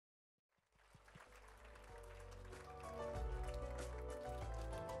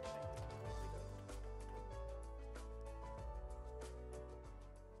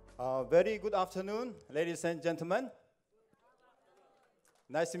Very good afternoon, ladies and gentlemen.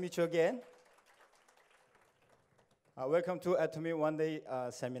 Nice to meet you again. Welcome to Atomy one-day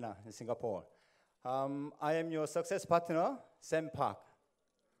seminar in Singapore. I am your success partner, Sam Park.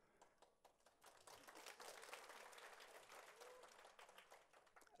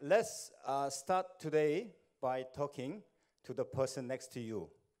 Let's start today by talking to the person next to you.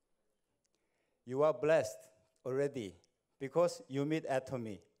 You are blessed already because you meet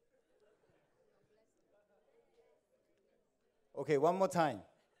Atomy. Okay, one more time.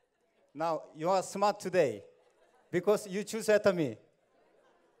 Now, you are smart today because you choose Atomy.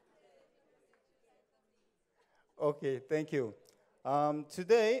 Okay, thank you.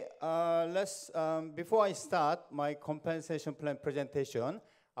 Today, before I start my compensation plan presentation,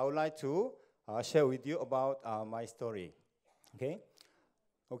 I would like to share with you about my story.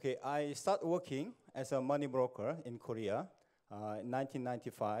 Okay, I started working as a money broker in Korea in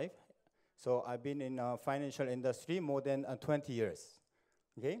 1995. So I've been in financial industry more than 20 years.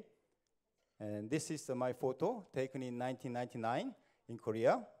 Okay, and this is my photo taken in 1999 in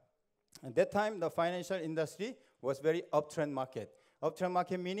Korea. At that time, the financial industry was very uptrend market. Uptrend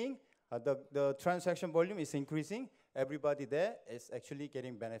market meaning the transaction volume is increasing. Everybody there is actually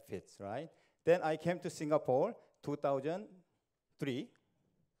getting benefits, right? Then I came to Singapore 2003.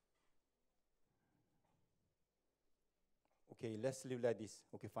 Okay, let's leave like this.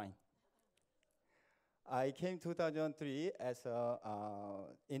 Okay, fine. I came 2003 as an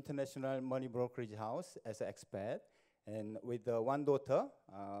international money brokerage house as an expat, and with one daughter,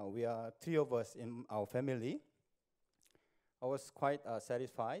 we are three of us in our family. I was quite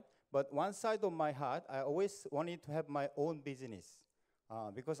satisfied, but one side of my heart, I always wanted to have my own business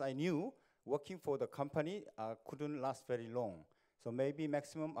because I knew working for the company couldn't last very long. So maybe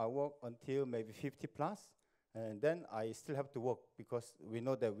maximum I work until maybe 50 plus. And then I still have to work because we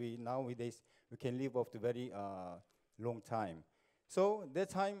know that nowadays we can live off the very long time. So that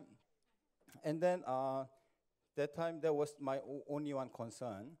time, and then that time there was my only one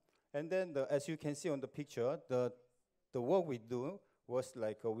concern. And then as you can see on the picture, the work we do was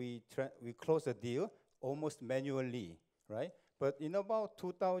like we close the deal almost manually, right? But in about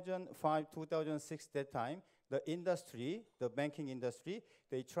 2005, 2006, that time, the industry, the banking industry,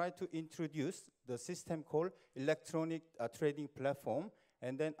 they tried to introduce the system called electronic trading platform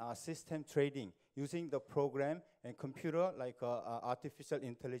and then system trading using the program and computer like artificial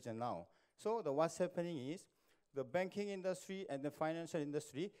intelligence now. So what's happening is the banking industry and the financial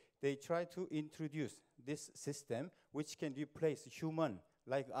industry, they try to introduce this system which can replace human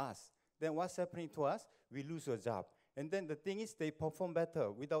like us. Then what's happening to us? We lose a job. And then the thing is they perform better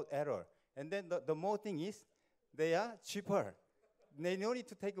without error. And then the more thing is they are cheaper. They no need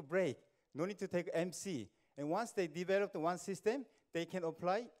to take a break, no need to take MC. And once they develop the one system, they can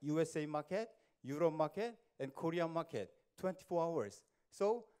apply USA market, Europe market, and Korean market, 24 hours.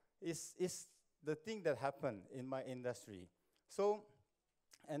 So it's the thing that happened in my industry. So,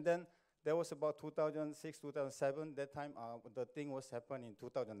 and then there was about 2006, 2007, that time the thing was happening in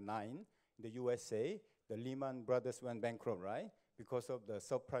 2009 in the USA. The Lehman Brothers went bankrupt, right? Because of the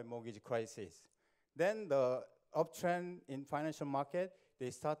subprime mortgage crisis. Then the uptrend in financial market, they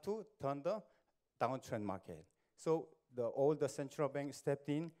start to turn the downtrend market. So all the central banks stepped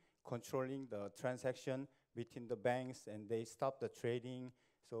in, controlling the transaction between the banks, and they stop the trading.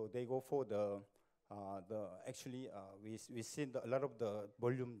 So they go for we see a lot of the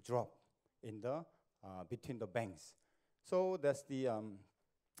volume drop in the between the banks. So that's the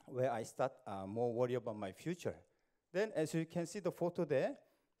where I start more worried about my future. Then as you can see the photo there,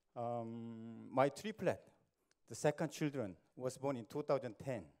 my triplet, the second children, was born in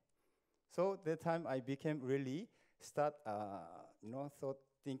 2010. So that time I became really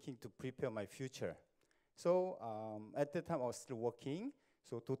thinking to prepare my future. So at that time I was still working.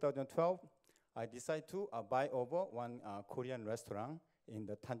 So 2012, I decided to buy over one Korean restaurant in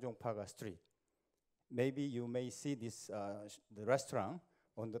the Tanjong Paga Street. Maybe you may see this the restaurant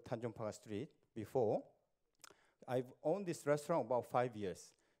on the Tanjong Paga Street before. I've owned this restaurant about 5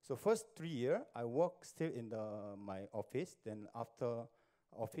 years. So first 3 years, I work still in my office. Then after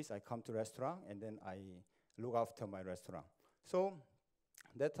office, I come to restaurant, and then I look after my restaurant. So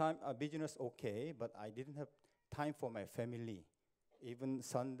that time, business okay, but I didn't have time for my family. Even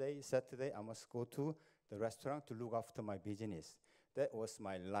Sunday, Saturday, I must go to the restaurant to look after my business. That was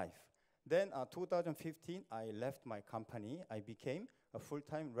my life. Then 2015, I left my company. I became a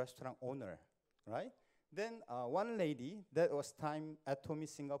full-time restaurant owner, right? Then one lady, that was time Atomy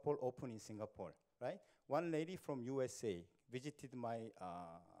Singapore opened in Singapore, right? One lady from USA visited my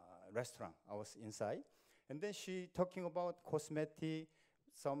restaurant. I was inside. And then she talking about cosmetic,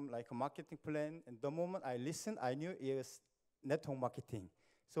 some like a marketing plan, and the moment I listened, I knew it was network marketing.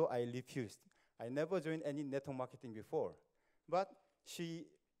 So I refused. I never joined any network marketing before. But she,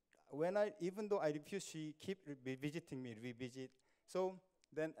 even though I refused, she kept visiting me, revisit. So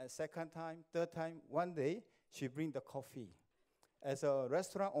then a second time, third time, one day, she bring the coffee. As a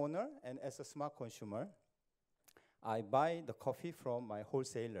restaurant owner and as a smart consumer, I buy the coffee from my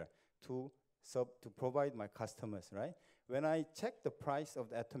wholesaler to provide my customers, right? When I check the price of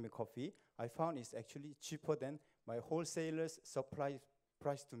the Atomy coffee, I found it's actually cheaper than my wholesaler's supply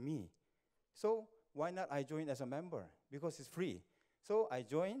price to me. So why not I join as a member? Because it's free. So I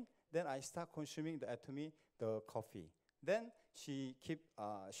joined, then I start consuming the Atomy, the coffee. Then she keep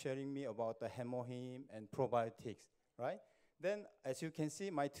sharing me about the hemohim and probiotics, right? Then as you can see,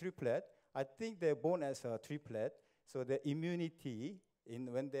 my triplet, I think they're born as a triplet, so the immunity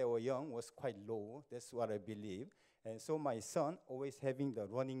when they were young was quite low. That's what I believe. And so my son always having the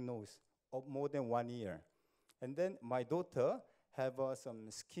running nose of more than 1 year. And then my daughter have some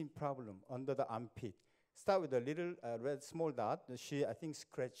skin problem under the armpit. Start with a little red small dot. She, I think,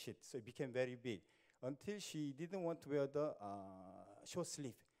 scratched it, so it became very big. Until she didn't want to wear the short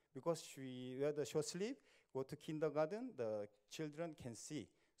sleeve. Because she wear the short sleeve, go to kindergarten, the children can see.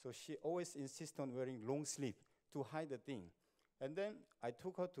 So she always insists on wearing long sleeve to hide the thing. And then I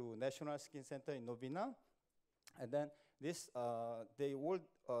took her to National Skin Center in Novena. And then this,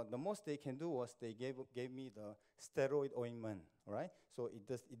 the most they can do was they gave me the steroid ointment, right? So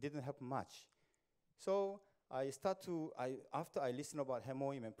it didn't help much. So after I listened about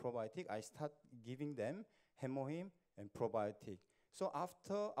hemohim and probiotic, I start giving them hemohim and probiotic. So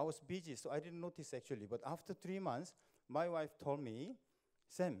after I was busy, so I didn't notice actually, but after 3 months, my wife told me,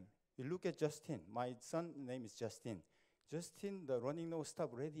 Sam, you look at Justin. My son's name is Justin. Justin, the running nose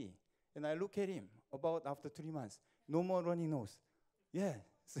stopped already. And I look at him after 3 months, no more running nose. Yeah,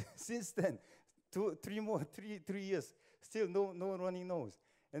 since then, 3 years, still no running nose.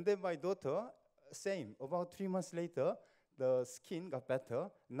 And then my daughter, same, about 3 months later, the skin got better.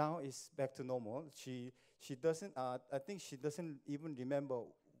 Now it's back to normal. She doesn't, I think she doesn't even remember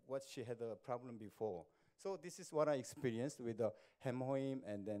what she had a problem before. So this is what I experienced with the hemohim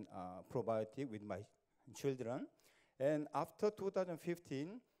and then probiotic with my children. And after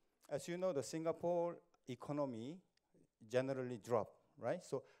 2015, as you know, the Singapore economy generally dropped, right?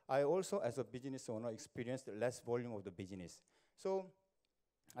 So I also, as a business owner, experienced less volume of the business. So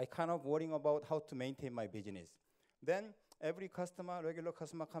I kind of worrying about how to maintain my business. Then every regular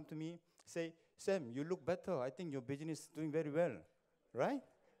customer come to me, say, Sam, you look better. I think your business is doing very well, right?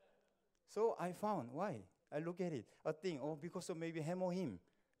 So I found, why? I look at it. I think, because of maybe hemohim.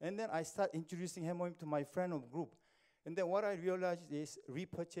 And then I start introducing hemohim to my friend of group. And then what I realized is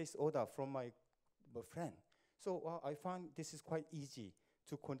repurchase order from my friend. So I found this is quite easy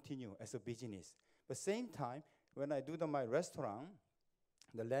to continue as a business. But same time, when I do my restaurant,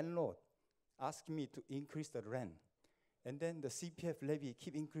 the landlord asked me to increase the rent. And then the CPF levy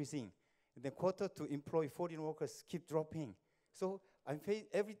keep increasing. And the quota to employ foreign workers keep dropping. So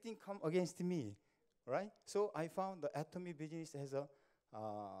everything come against me, right? So I found the Atomy business has a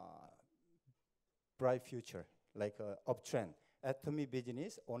bright future, like an uptrend. Atomy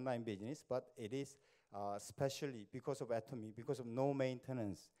business, online business, but it is especially because of Atomy, because of no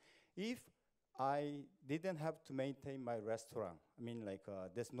maintenance. If I didn't have to maintain my restaurant, I mean, like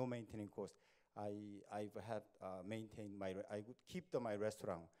there's no maintenance cost, I would keep my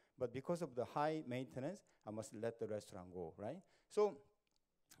restaurant. But because of the high maintenance, I must let the restaurant go, right? So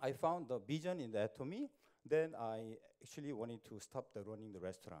I found the vision in the Atomy. Then I actually wanted to stop running the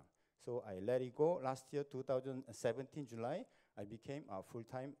restaurant. So I let it go. Last year, 2017, July, I became a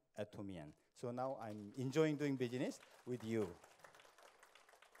full-time Atomian. So now I'm enjoying doing business with you.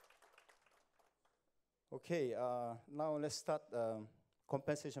 Okay, now let's start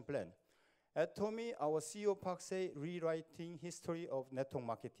compensation plan. At Atomy, our CEO Park say rewriting history of network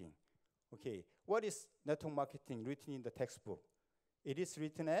marketing. Okay, what is network marketing written in the textbook? It is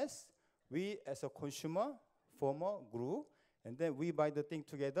written as we as a consumer form a group, and then we buy the thing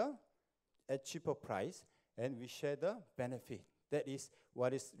together at cheaper price, and we share the benefit. That is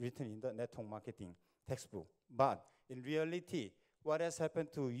what is written in the network marketing textbook. But in reality, what has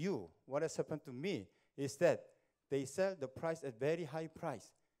happened to you, what has happened to me, is that they sell the price at very high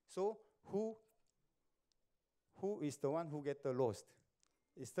price. So who is the one who get the lost?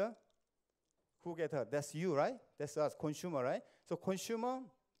 Who get hurt? That's you, right? That's us, consumer, right? So consumer,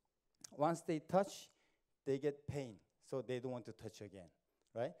 once they touch, they get pain. So they don't want to touch again,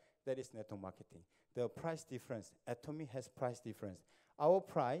 right? That is network marketing. The price difference, Atomy has price difference. Our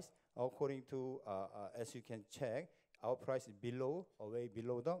price, according to, as you can check, our price is below or way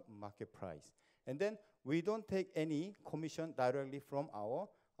below the market price. And then we don't take any commission directly from our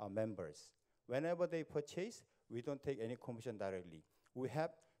members. Whenever they purchase, we don't take any commission directly. We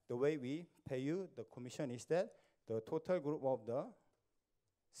have the way we pay you, the commission is that the total group of the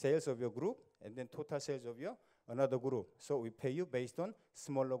sales of your group and then total sales of your another group. So we pay you based on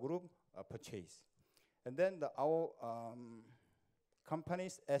smaller group purchase. And then our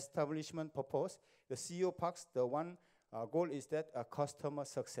company's establishment purpose, the CEO Parks, the one goal is that customer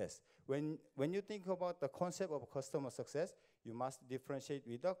success. When you think about the concept of customer success, you must differentiate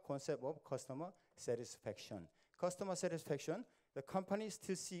with the concept of customer satisfaction. Customer satisfaction, the company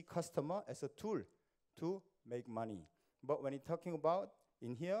still see customer as a tool to make money. But when you're talking about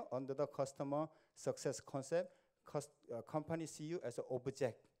in here, under the customer success concept, company see you as an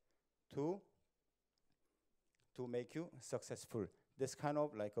object to make you successful. This kind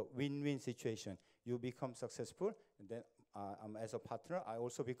of like a win-win situation. You become successful, and then as a partner, I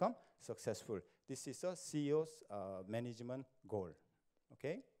also become successful. This is a CEO's management goal.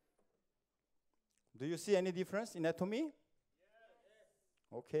 Okay? Do you see any difference in Atomy? Yes.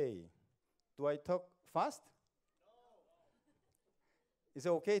 Okay. Do I talk fast? No. Is it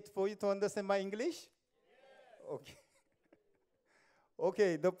okay for you to understand my English? Yes. Okay.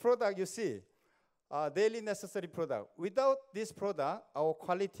 Okay, the product you see, daily necessary product. Without this product, our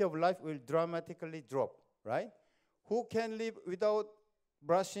quality of life will dramatically drop, right? Who can live without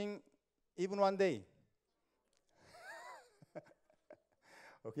brushing even one day?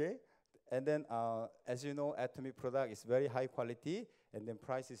 Okay? And then, as you know, Atomy product is very high quality, and then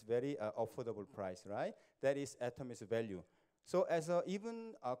price is very affordable price, right? That is Atomy's value. So as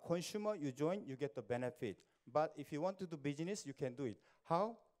even a consumer, you join, you get the benefit. But if you want to do business, you can do it.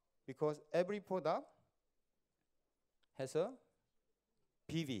 How? Because every product has a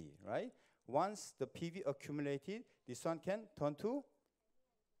PV, right? Once the PV accumulated, this one can turn to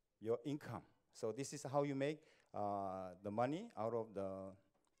your income. So this is how you make the money out of the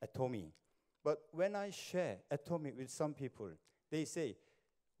Atomy. But when I share Atomy with some people, they say,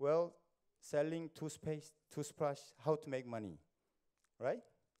 well, selling toothbrush, how to make money, right?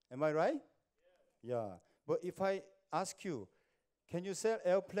 Am I right? Yeah. But if I ask you, can you sell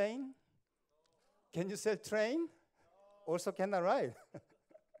airplane? No. Can you sell train? No. Also cannot, right?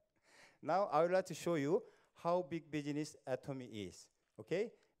 Now I would like to show you how big business Atomy is.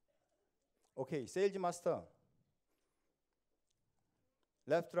 Okay? Okay, sales master.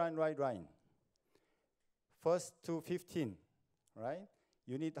 Left line, right line. First to 15, right?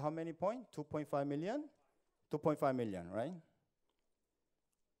 You need how many points? 2.5 million? 2.5 million, right?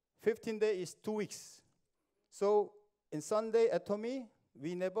 15 days is 2 weeks. So in Sunday Atomy,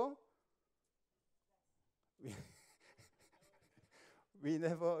 we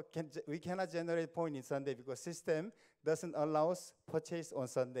cannot generate point in Sunday because system doesn't allow us purchase on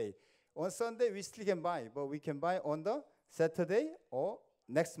Sunday. On Sunday we still can buy, but we can buy on the Saturday or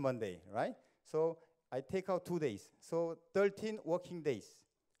next Monday, right? So I take out 2 days. So 13 working days,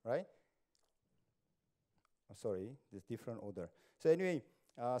 right? Oh, sorry, there's different order. So anyway,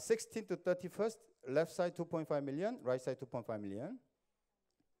 16 to 31st, left side 2.5 million, right side 2.5 million.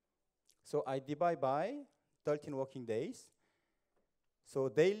 So I divide by 13 working days. So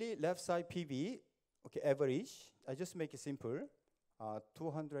daily left side PV, okay, average, I just make it simple,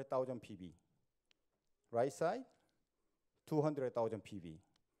 200,000 PV. Right side, 200,000 PV.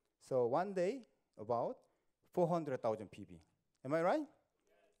 So one day, about 400,000 PV. Am I right? Yes.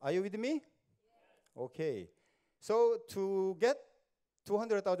 Are you with me? Yes. Okay. So to get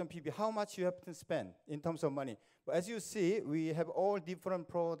 200,000 PV, how much you have to spend in terms of money? But as you see, we have all different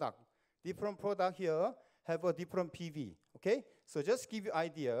products. Different product here have a different PV, okay? So just give you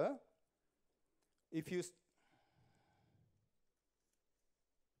idea, if you,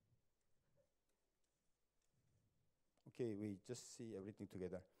 okay, we just see everything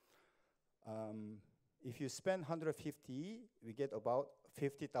together. If you spend 150, we get about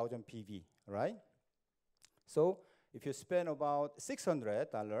 50,000 PV, right? So if you spend about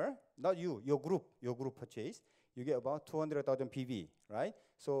 $600, not you, your group purchase, you get about 200,000 PV, right?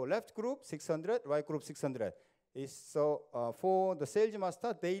 So left group 600, right group 600. So for the sales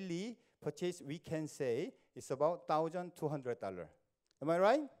master daily purchase, we can say it's about $1,200. Am I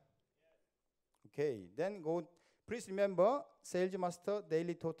right? Yes. Okay, then go. Please remember, sales master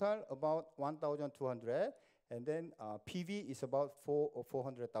daily total about 1,200, and then PV is about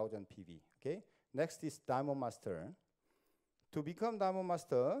 400,000 PV. Okay. Next is diamond master. To become diamond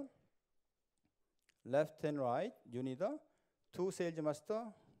master, left and right, you need 2 sales master,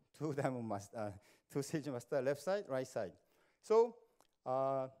 2 diamond master, 2 sales master, left side, right side. So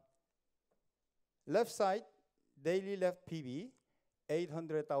left side, daily left PV,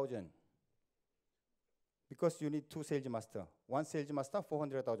 800,000. Because you need two sales master. One sales master,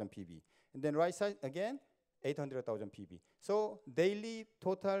 400,000 PV. And then right side again, 800,000 PV. So daily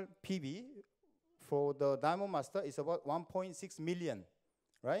total PV for the Diamond Master is about 1.6 million,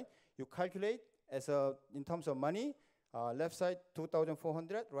 right? You calculate as in terms of money, left side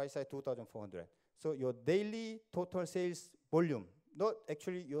 2,400, right side 2,400. So your daily total sales volume, not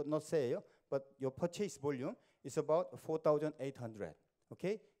actually your not sale, but your purchase volume is about 4,800.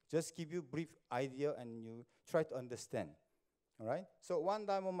 Okay, just give you brief idea and you try to understand. All right. So one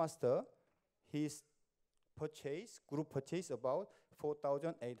Diamond Master, his purchase group purchase about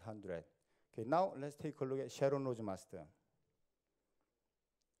 4,800. Okay, now let's take a look at Sharon Rose Master.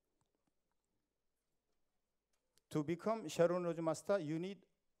 To become Sharon Rose Master, you need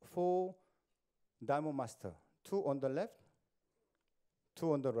 4 Diamond Master. 2 on the left,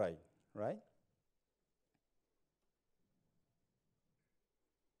 2 on the right, right?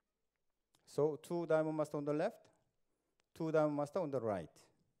 So 2 Diamond Master on the left, 2 Diamond Master on the right.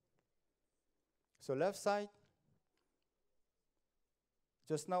 So left side,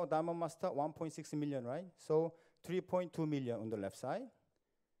 just now Diamond Master 1.6 million, right? So 3.2 million on the left side.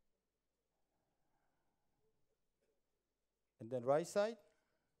 And then right side,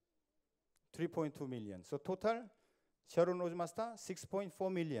 3.2 million. So total, Sharon Rose Master,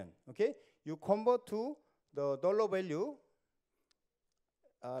 6.4 million. Okay? You convert to the dollar value,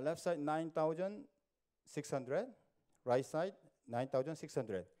 left side 9,600, right side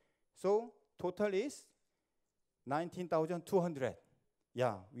 9,600. So total is 19,200.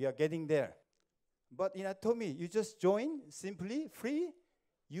 Yeah, we are getting there. But in Atomy, you just join, simply free,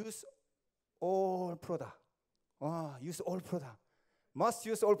 use all product. Use all product. Must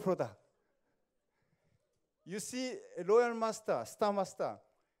use all product. You see, Royal Master, Star Master,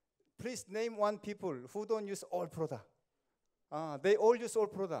 please name one people who don't use all product. They all use all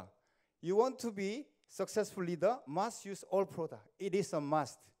product. You want to be successful leader, must use all product. It is a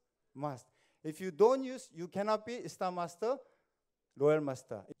must. Must. If you don't use, you cannot be Star Master, Royal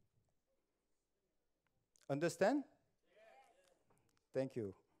Master. Understand? Yes. Thank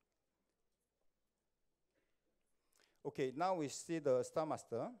you. Okay, now we see the Star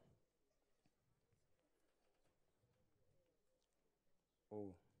Master.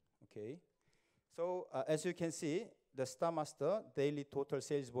 Oh, okay. So as you can see, the Star Master daily total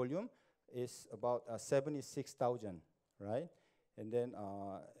sales volume is about 76,000, right? And then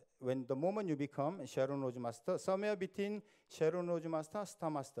when the moment you become Sharon Rose Master, somewhere between Sharon Rose Master, Star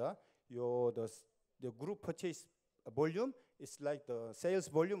Master, the group purchase volume is like the sales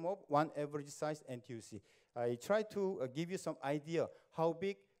volume of one average size NTUC. I try to give you some idea how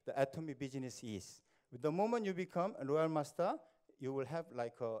big the Atomy business is. With the moment you become a Royal Master, you will have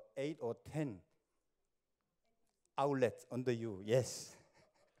like 8 or 10 outlets under you. Yes.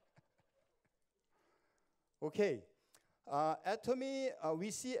 Okay. Atomy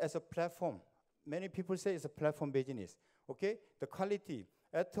we see as a platform. Many people say it's a platform business. Okay. The quality.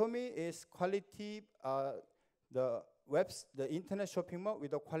 Atomy is quality. The internet shopping mall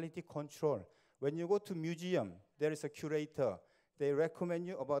with the quality control. When you go to museum, there is a curator. They recommend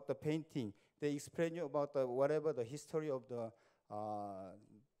you about the painting. They explain you about whatever the history of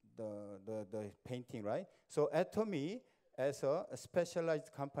the painting, right? So Atomy, as a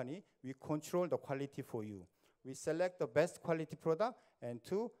specialized company, we control the quality for you. We select the best quality product and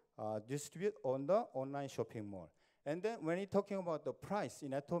to distribute on the online shopping mall. And then when you're talking about the price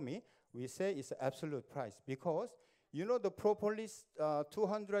in Atomy, we say it's absolute price because you know the propolis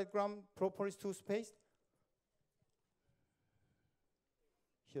 200-gram propolis toothpaste?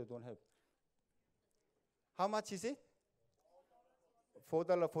 Here, don't have. How much is it?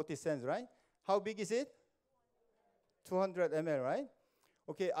 $4.40, right? How big is it? 200 ml, right?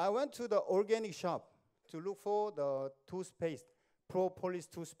 Okay, I went to the organic shop to look for the toothpaste, propolis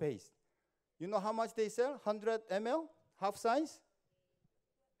toothpaste. You know how much they sell? 100 ml, half size?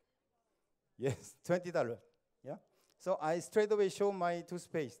 Yes, $20. Yeah. So I straight away show my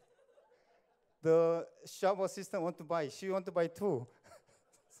toothpaste. The shop assistant want to buy. She want to buy 2.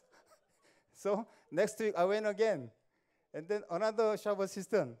 So next week I went again. And then another shop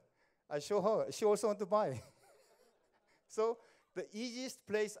assistant, I show her. She also want to buy. So the easiest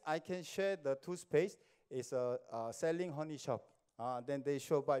place I can share the toothpaste is selling honey shop. Then they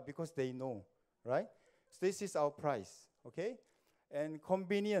show buy because they know, right? So this is our price, okay? And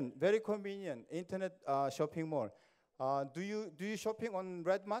convenient, very convenient, internet shopping mall. Do you shopping on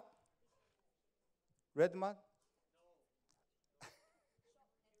Redmart? Redmart?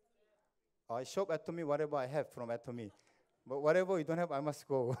 No. I shop Atomy whatever I have from Atomy. But whatever you don't have, I must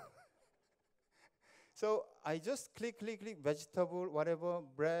go. So I just click, vegetable, whatever,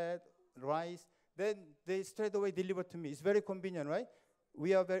 bread, rice, then they straight away deliver to me. It's very convenient, right?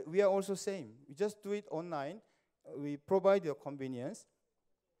 We are also same. We just do it online. We provide your convenience.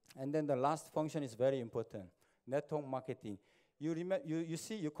 And then the last function is very important, network marketing. You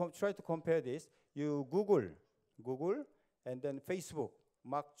see, try to compare this. You Google, and then Facebook,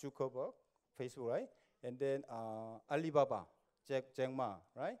 Mark Zuckerberg, Facebook, right? And then Alibaba, Jack Ma,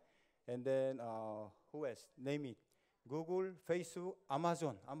 right? And then who else? Name it. Google, Facebook,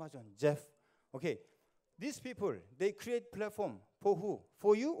 Amazon, Jeff. Okay, these people, they create platform for who?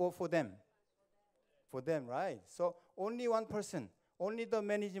 For you or for them? For them, right? So only one person, only the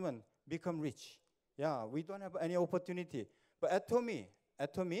management become rich. Yeah, we don't have any opportunity. But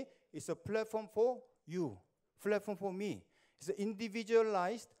Atomy is a platform for you, platform for me. It's an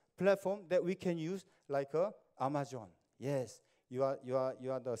individualized platform that we can use like Amazon. Yes, you are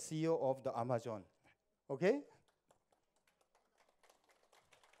the CEO of the Amazon. Okay?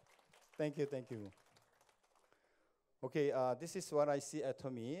 Thank you. Okay, this is what I see at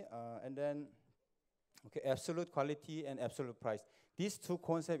Atomy, and then, okay, absolute quality and absolute price. These two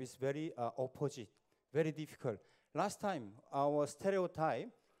concepts is very opposite, very difficult. Last time, our stereotype,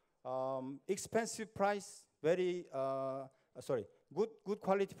 expensive price, very, good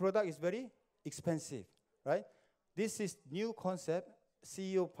quality product is very expensive, right? This is new concept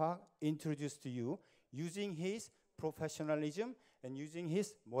CEO Park introduced to you using his professionalism and using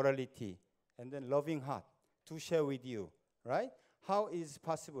his morality and then loving heart to share with you, right? How is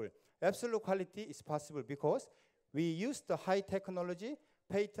possible? Absolute quality is possible because we use the high technology,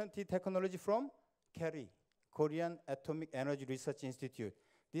 patented technology from KERI, Korean Atomic Energy Research Institute.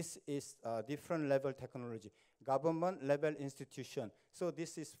 This is a different level technology, government level institution. So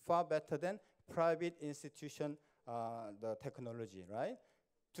this is far better than private institution, the technology, right?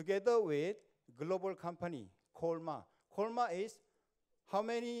 Together with global company, Kolma. Kolma is how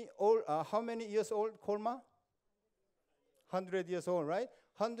many years old, Kolma? 100 years old, right?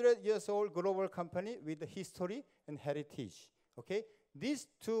 100 years old global company with history and heritage, okay? These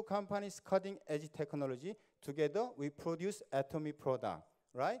two companies cutting edge technology, together we produce Atomy product,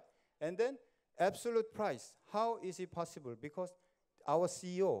 right? And then absolute price, how is it possible? Because our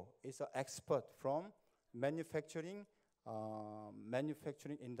CEO is an expert from manufacturing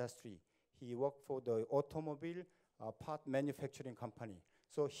industry. He worked for the automobile part manufacturing company.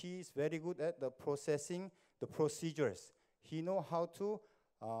 So he is very good at the processing, the procedures. He knows how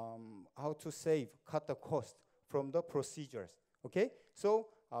to save, cut the cost from the procedures. Okay, so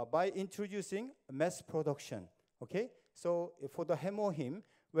by introducing mass production. Okay, so for the hemohim,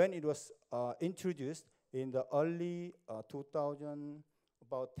 when it was introduced in the early 2000,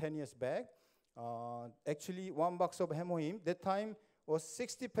 about 10 years back, actually 1 box of hemohim that time was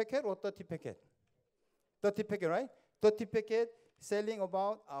 60 packet or 30 packet. 30 packet, right? 30 packet selling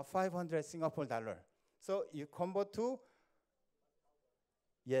about 500 Singapore dollar. So you convert to,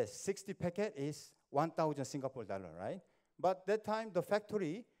 yes, 60 packet is 1,000 Singapore dollar, right? But that time the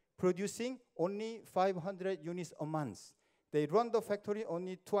factory producing only 500 units a month. They run the factory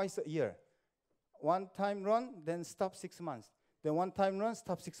only twice a year. One time run, then stop 6 months. Then one time run,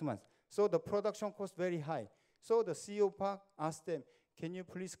 stop 6 months. So the production cost very high. So the CEO Park asked them, can you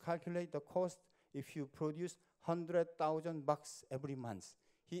please calculate the cost if you produce 100,000 bucks every month?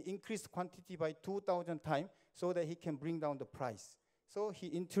 He increased quantity by 2,000 times so that he can bring down the price. So he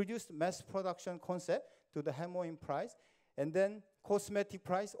introduced mass production concept to the hemoin price. And then cosmetic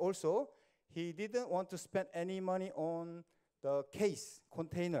price also, he didn't want to spend any money on the case,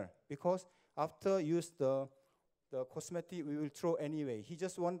 container, because after use the cosmetic, we will throw anyway. He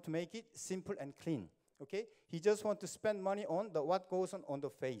just wanted to make it simple and clean, okay? He just want to spend money on what goes on the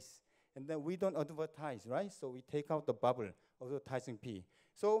face. And then we don't advertise, right? So we take out the bubble, advertising fee.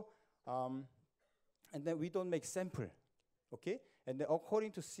 So, and then we don't make sample, okay? And then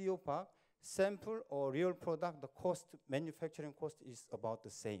according to CEO Park, sample or real product, the cost, manufacturing cost is about the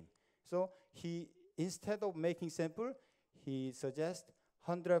same. So he, instead of making sample, he suggests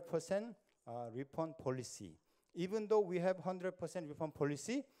 100% refund policy. Even though we have 100% refund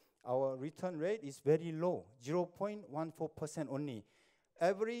policy, our return rate is very low, 0.14% only.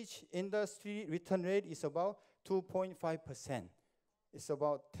 Average industry return rate is about 2.5%. It's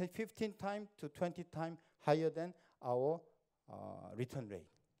about 15 times to 20 times higher than our return rate,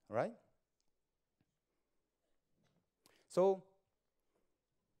 right? So,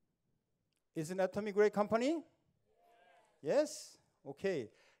 is an Atomy great company? Yes? Okay.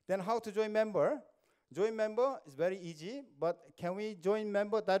 Then how to join member? Join member is very easy, but can we join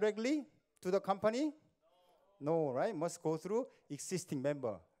member directly to the company? No, right? Must go through existing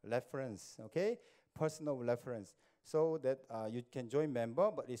member reference, okay? person of reference, so that you can join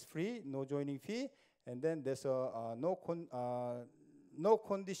member, but it's free, no joining fee, and then there's no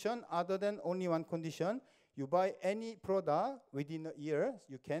condition other than only one condition. You buy any product within a year,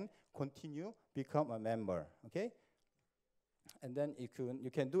 you can continue become a member. Okay, and then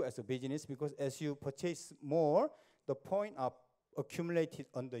you can do as a business, because as you purchase more, the point are accumulated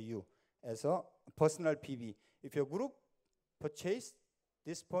under you as a personal PV. If your group purchase,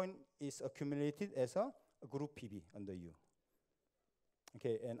 this point is accumulated as a group PV under you.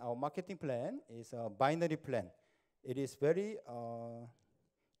 Okay, and our marketing plan is a binary plan. It is very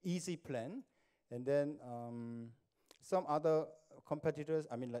easy plan. And then some other competitors,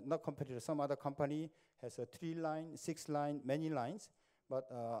 not competitors, some other company has a 3-line, 6-line, many lines.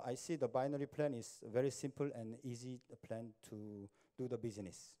 But I see the binary plan is very simple and easy plan to do the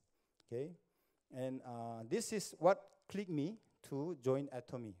business. Okay, and this is what clicked me to join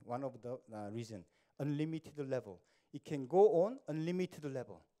Atomy. One of the reason, unlimited level. It can go on unlimited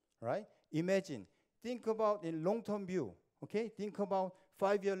level, right? Imagine, think about in long-term view. Okay, think about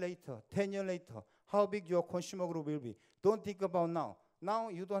 5 years later, 10 years later, how big your consumer group will be. Don't think about now. Now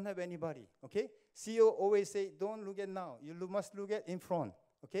you don't have anybody. Okay, CEO always say, don't look at now. You must look at in front.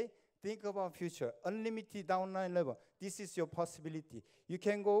 Okay, think about future. Unlimited downline level. This is your possibility. You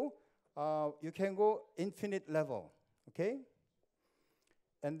can go infinite level. Okay,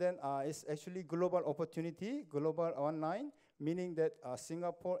 and then it's actually global opportunity, global online, meaning that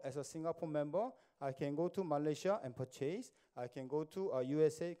Singapore, as a Singapore member, I can go to Malaysia and purchase. I can go to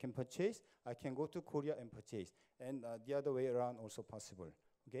USA, can purchase. I can go to Korea and purchase. And the other way around also possible.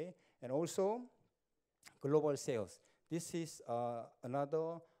 Okay, and also global sales. This is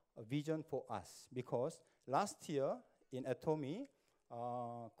another vision for us, because last year in Atomy,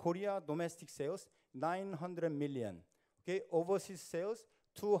 Korea domestic sales 900 million. Okay, overseas sales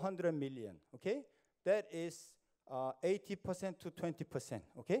 200 million. Okay, that is 80% to 20%.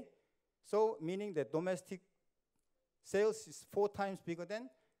 Okay, so meaning that domestic sales is 4 times bigger than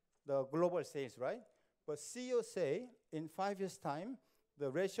the global sales, right? But CEO say in 5 years' time, the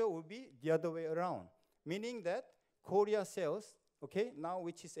ratio will be the other way around, meaning that Korea sales, okay, now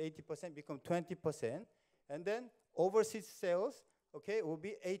which is 80% become 20%, and then overseas sales, okay, will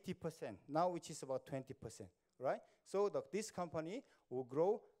be 80%, now which is about 20%, right? So this company will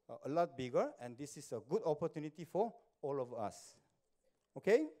grow a lot bigger, and this is a good opportunity for all of us.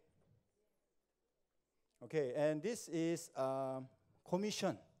 Okay? Okay, and this is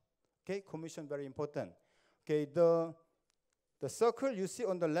commission. Okay, commission very important. Okay, the circle you see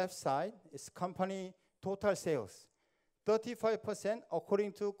on the left side is company total sales. 35%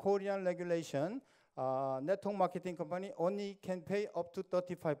 according to Korean regulation, network marketing company only can pay up to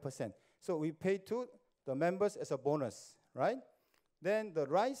 35%. So we pay to the members as a bonus, right? Then the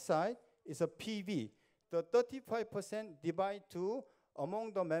right side is a PV. The 35% divide to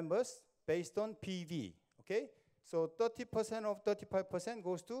among the members based on PV, okay? So 30% of 35%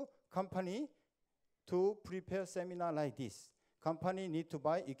 goes to company to prepare seminar like this. Company need to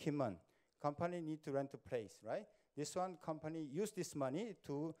buy equipment. Company need to rent a place, right? This one company use this money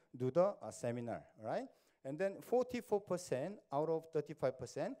to do the seminar, right? And then 44% out of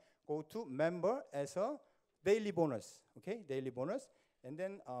 35% go to member as a daily bonus, okay? Daily bonus. And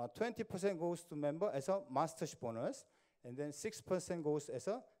then 20% goes to member as a master's bonus. And then 6% goes as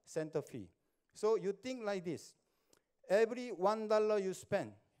a center fee. So you think like this. Every $1 you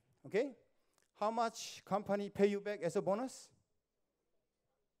spend, okay? How much company pay you back as a bonus?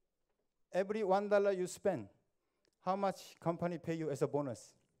 Every $1 you spend, how much company pay you as a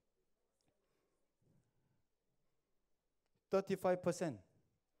bonus? 35%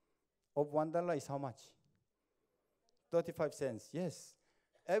 of $1 is how much? 35 cents, yes.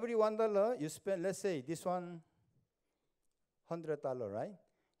 Every $1 you spend, let's say this one, $100, right?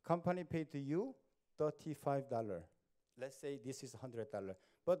 Company pay to you $35. Let's say this is $100.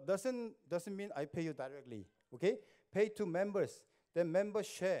 But doesn't mean I pay you directly, okay? Pay to members, then members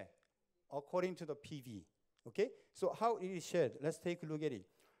share according to the PV, okay? So how it is shared? Let's take a look at it.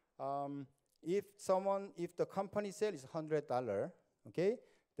 If the company sale is $100, okay,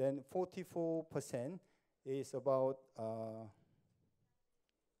 then 44% is about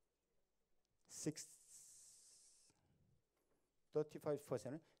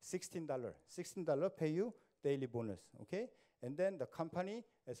 $35%, $16. $16 pay you daily bonus, okay? And then the company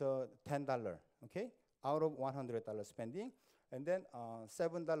is a $10, okay, out of $100 spending. And then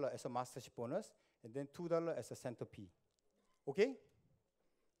 $7 as a master's bonus, and then $2 as a center fee. Okay?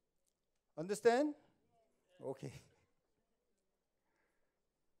 Understand? Okay.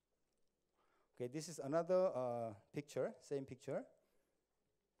 Okay, this is another picture, same picture.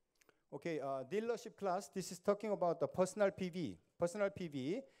 Okay, dealership class, this is talking about the personal PV. Personal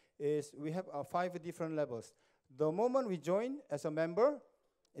PV is, we have 5 different levels. The moment we join as a member,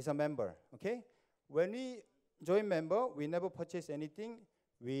 is a member, okay? When we join member, we never purchase anything.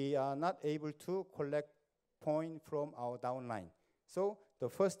 We are not able to collect point from our downline. So the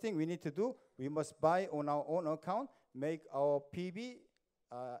first thing we need to do, we must buy on our own account, make our PV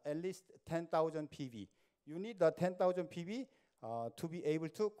at least 10,000 PV. You need the 10,000 PV to be able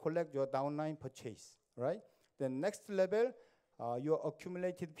to collect your downline purchase, right? The next level, your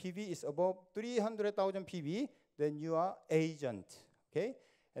accumulated PV is above 300,000 PV, then you are agent, okay?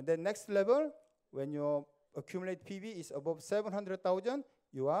 And then next level, when your accumulated PV is above 700,000,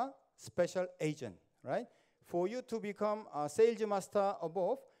 you are special agent, right? For you to become a sales master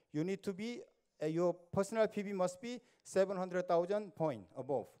above, you need to be, your personal PV must be 700,000 point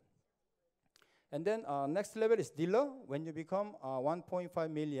above. And then next level is dealer. When you become 1.5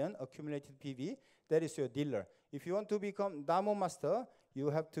 million accumulated PV, that is your dealer. If you want to become demo master, you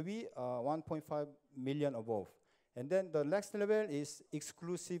have to be 1.5 million above. And then the next level is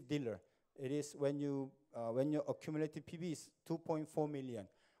exclusive dealer. It is when your accumulated PV is 2.4 million.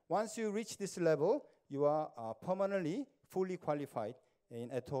 Once you reach this level, you are permanently fully qualified in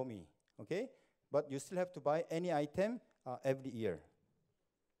Atomy, okay? But you still have to buy any item every year.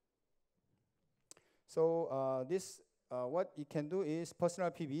 So what you can do is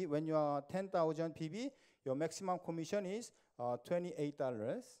personal PV. When you are 10,000 PV, your maximum commission is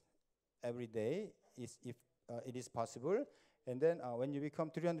 $28 every day, if it is possible. And then when you become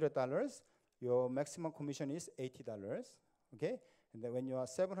 $300, your maximum commission is $80, okay? And then when you are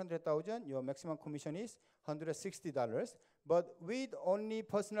 700,000, your maximum commission is $160. But with only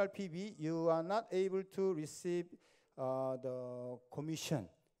personal PV, you are not able to receive the commission.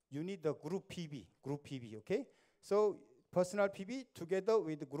 You need the group PV, okay? So personal PV together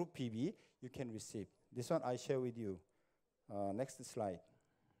with the group PV, you can receive. This one I share with you. Next slide.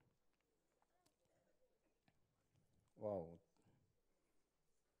 Wow.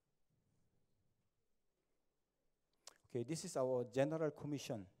 Okay, this is our general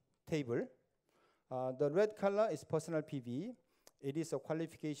commission table. The red color is personal PV. It is a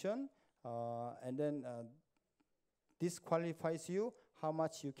qualification, and then this qualifies you how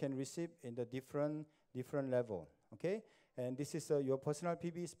much you can receive in the different level, okay? And this is your personal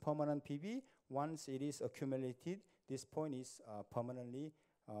PV is permanent PV. Once it is accumulated, this point is permanently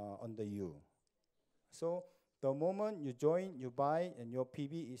under you. So the moment you join, you buy, and your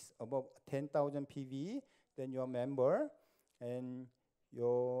PV is above 10,000 PV, then you're a member, and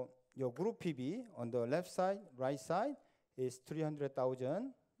your group PV on the left side, right side is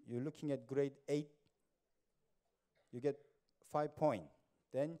 300,000. You're looking at grade 8. You get 5 points.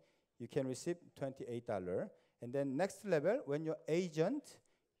 Then you can receive $28. And then next level, when you're agent,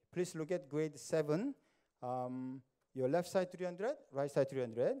 please look at grade 7. Your left side 300, right side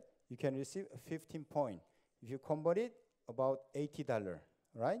 300. You can receive 15 points. If you convert it, about $80,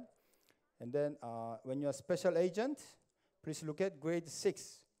 right? And then when you're a special agent, please look at grade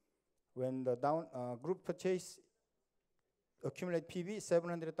 6. When the group purchase accumulate PV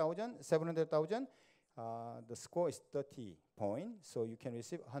 700,000, the score is 30 points, so you can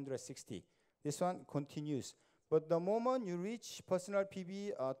receive 160. This one continues. But the moment you reach personal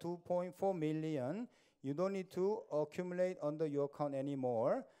PV 2.4 million, you don't need to accumulate under your account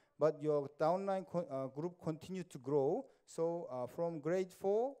anymore, but your downline group continue to grow. So from grade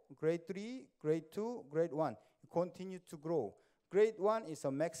 4, grade 3, grade 2, grade 1, you continue to grow. Grade 1 is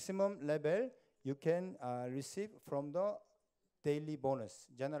a maximum level you can receive from the daily bonus,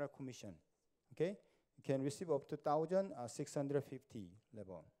 general commission, okay? You can receive up to 1,650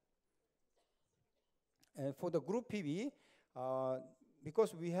 level. And for the group PV,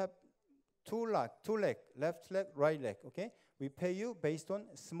 because we have two leg, left leg, right leg, okay? We pay you based on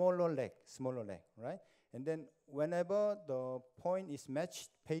smaller leg, right? And then whenever the point is matched,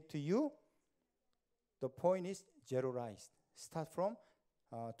 paid to you, the point is zeroized. Start from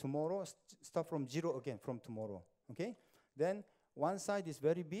tomorrow, start from 0 again from tomorrow, okay? Then one side is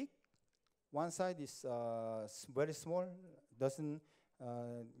very big, one side is very small,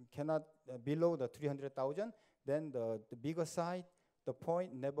 cannot below the 300,000. Then the bigger side, the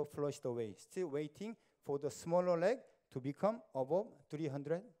point never flushed away. Still waiting for the smaller leg to become above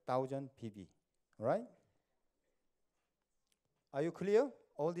 300,000 PV, all right? Are you clear,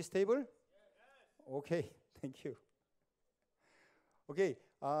 all this table? Yes. Okay, thank you. Okay,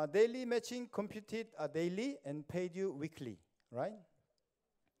 daily matching computed daily and paid you weekly, right?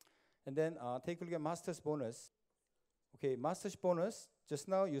 And then take a look at master's bonus. Okay, master's bonus, just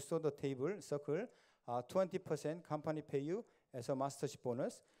now you saw the table, circle, 20% company pay you as a master's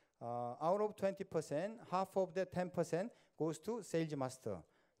bonus. out of 20%, half of the 10% goes to sales master.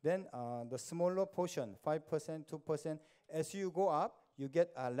 Then the smaller portion, 5%, 2%, as you go up, you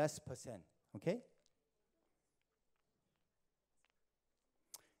get less percent, okay?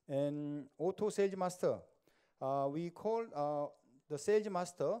 And auto sales master, we call the sales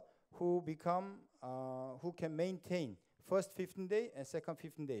master who can maintain first 15 day and second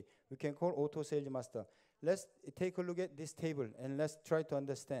 15 day. We can call auto sales master. Let's take a look at this table and let's try to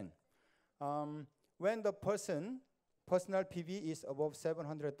understand. When the personal PV is above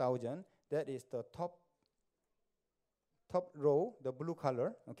 700,000, that is the top row, the blue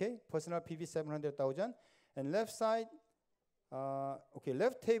color, okay? Personal PV 700,000, and left side,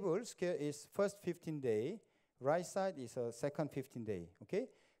 left table scale is first 15 day, right side is second 15 day, okay?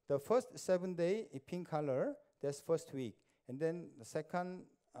 The first 7 day pink color, that's first week, and then the second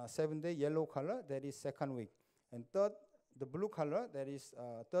 7 day yellow color, that is second week, and third, the blue color, that is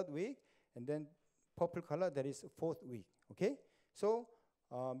third week, and then purple color, that is fourth week, okay? So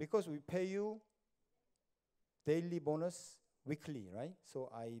because we pay you daily bonus weekly, right?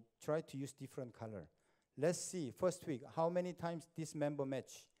 So I try to use different color. Let's see, first week, how many times this member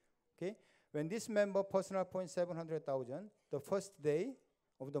match, okay? When this member personal point 700,000, the first day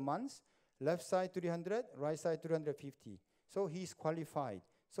of the month, left side 300, right side 350. So he's qualified.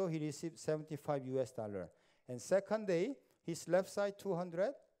 So he received 75 US dollar. And second day, his left side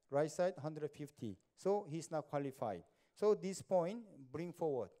 200, right side 150. So he's not qualified. So this point, bring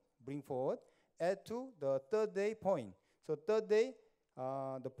forward, add to the third day point. So third day,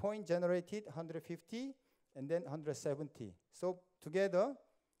 the point generated 150 and then 170. So together,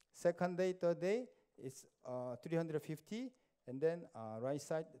 second day, third day is 350 and then right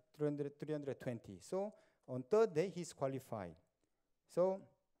side 320. So on third day, he's qualified. So,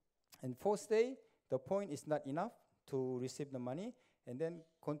 and fourth day, the point is not enough to receive the money, and then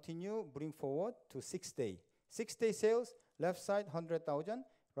continue, bring forward to 6 day. 6 day sales, left side 100,000,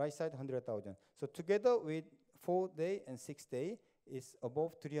 right side 100,000. So together with 4 day and 6 day is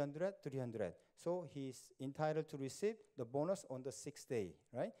above 300. So he's entitled to receive the bonus on the 6th day,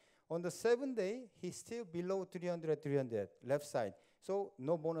 right? On the 7th day, he's still below 300, left side. So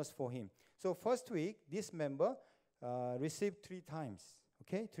no bonus for him. So first week, this member received 3 times,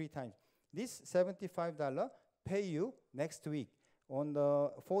 okay, 3 times. This $75 pay you next week on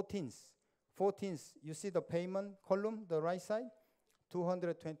the 14th. 14th, you see the payment column, the right side,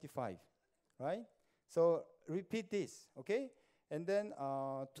 225, right? So repeat this, okay? And then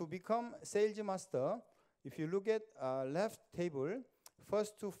to become sales master, if you look at left table,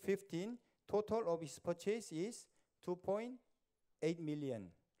 first to 15, total of his purchase is 2.8 million,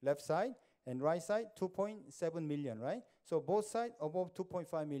 left side, and right side 2.7 million, right? So both sides above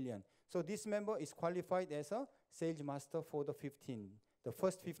 2.5 million. So this member is qualified as a sales master for the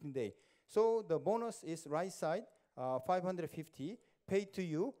first 15 day. So the bonus is right side 550 paid to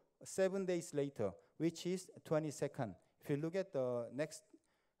you 7 days later, which is 22nd. If you look at the next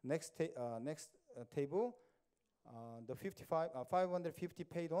table, the 550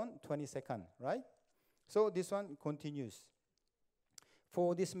 paid on 22nd, right? So this one continues.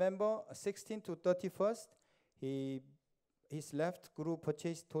 For this member, 16 to 31st, his left group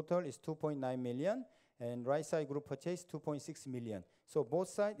purchase total is 2.9 million, and right side group purchase 2.6 million. So both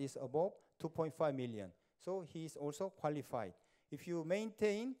sides is above 2.5 million. So he is also qualified. If you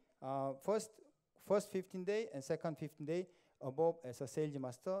maintain first 15 day and second 15 day above as a sales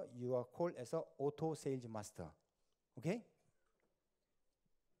master, you are called as a auto sales master. Okay?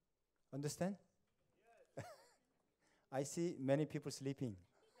 Understand? Yes. I see many people sleeping.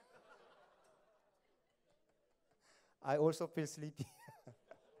 I also feel sleepy.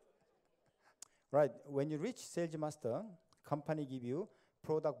 Right, when you reach sales master, company give you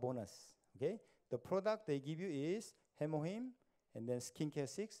product bonus, okay? The product they give you is Hemohim, and then skincare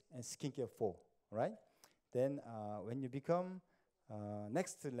 6 and skincare 4, right? Then when you become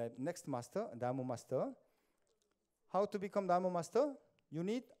next master, Damo master, how to become Damo master? You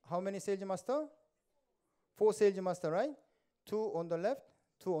need how many sales master? 4 sales master, right? 2 on the left,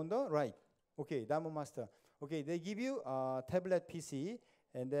 2 on the right. Okay, Damo master. Okay, they give you a tablet PC,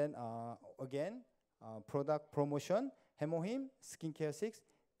 and then again, product promotion, Hemohim, skincare 6,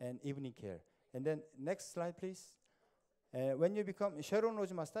 and evening care. And then next slide, please. When you become Sharon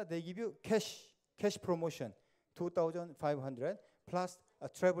Rose master, they give you cash promotion, 2,500 plus a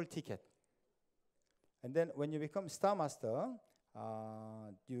travel ticket. And then when you become star master,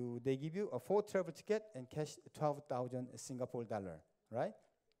 they give you a 4 travel ticket and cash 12,000 Singapore dollar, right?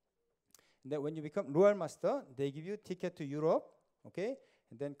 And then when you become royal master, they give you ticket to Europe, okay?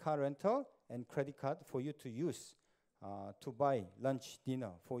 And then car rental and credit card for you to use to buy lunch,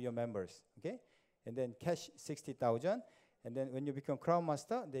 dinner for your members, okay? And then cash 60,000. And then when you become Crown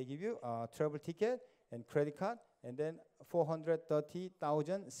Master, they give you a travel ticket and credit card, and then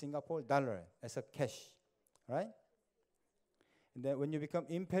 430,000 Singapore dollar as a cash, right? And then when you become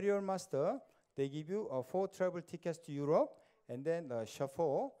Imperial Master, they give you 4 travel tickets to Europe, and then a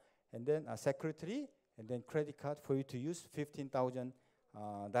chauffeur, and then a secretary, and then credit card for you to use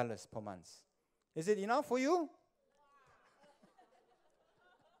 $15,000 per month. Is it enough for you?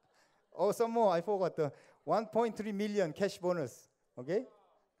 Oh, some more, I forgot. 1.3 million cash bonus, okay?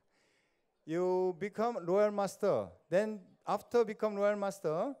 You become Royal Master. Then after become Royal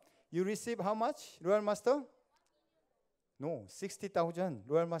Master, you receive how much, Royal Master? No, 60,000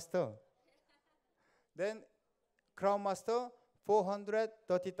 Royal Master. Then Crown Master,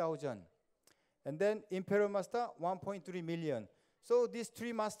 430,000. And then Imperial Master, 1.3 million. So these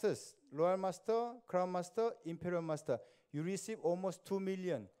 3 masters, Royal Master, Crown Master, Imperial Master, you receive almost 2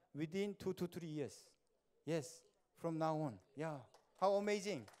 million within 2 to 3 years. Yes, from now on. Yeah, how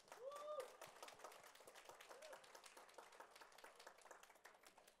amazing.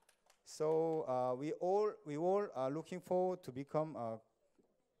 So we all are looking forward to become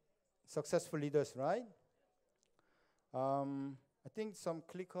successful leaders, right? I think some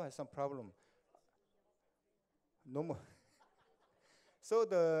clicker has some problem. No more. So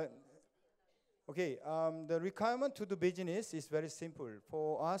the requirement to do business is very simple.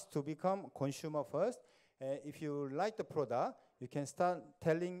 For us to become consumer first, if you like the product, you can start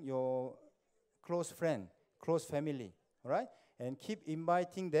telling your close friend, close family, all right? And keep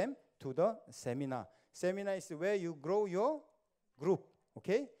inviting them to the seminar. Seminar is where you grow your group,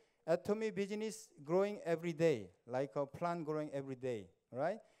 okay? Atomy business growing every day, like a plant growing every day,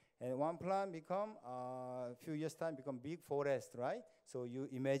 right? And one plant become, a few years time, become big forest, right? So you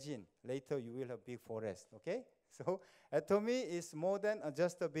imagine, later you will have big forest, okay? So Atomy is more than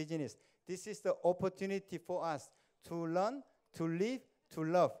just a business. This is the opportunity for us to learn, to live, to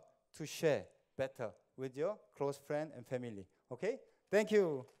love, to share better with your close friend and family, okay? Thank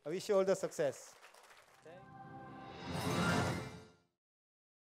you. I wish you all the success.